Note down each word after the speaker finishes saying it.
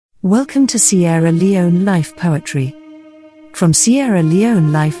Welcome to Sierra Leone Life Poetry. From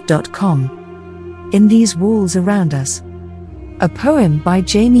SierraLeoneLife.com. In These Walls Around Us. A poem by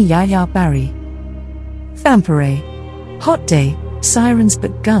Jaime Yaya Barry. Thampèreh. Hot day, sirens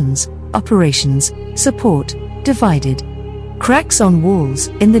but guns, operations, support, divided. Cracks on walls,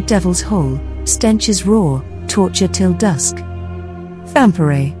 in the devil's hole, stenches roar, torture till dusk.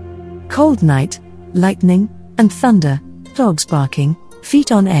 Thampèreh. Cold night, lightning, and thunder, dogs barking,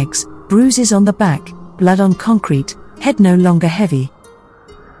 feet on eggs, bruises on the back, blood on concrete, head no longer heavy.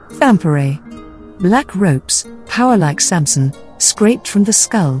 Thampèreh. Black ropes, power like Samson, scraped from the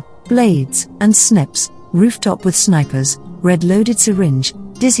skull, blades, and snips, rooftop with snipers, red-loaded syringe,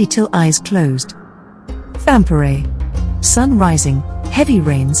 dizzy till eyes closed. Thampèreh. Sun rising, heavy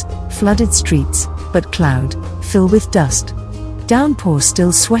rains, flooded streets, but cloud, fill with dust. Downpour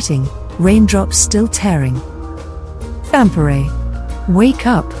still sweating, raindrops still tearing. Thampèreh. Wake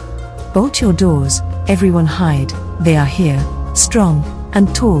up. Bolt your doors, everyone hide, they are here, strong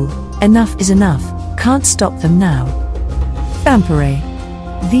and tall, enough is enough, can't stop them now. Thampèreh.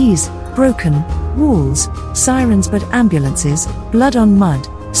 These, broken, walls, sirens but ambulances, blood on mud,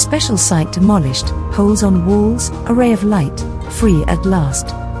 special site demolished, holes on walls, array of light, free at last.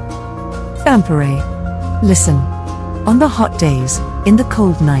 Thampèreh. Listen. On the hot days, in the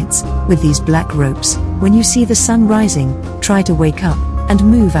cold nights, with these black ropes, when you see the sun rising, try to wake up, and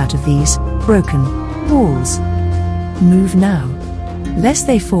move out of these, broken, walls. Move now. Lest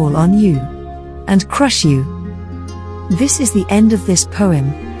they fall on you. And crush you. This is the end of this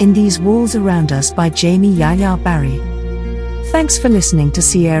poem, In These Walls Around Us by Jaime Yaya Barry. Thanks for listening to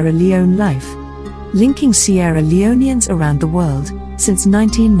Sierra Leone Life. Linking Sierra Leoneans around the world, since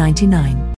 1999.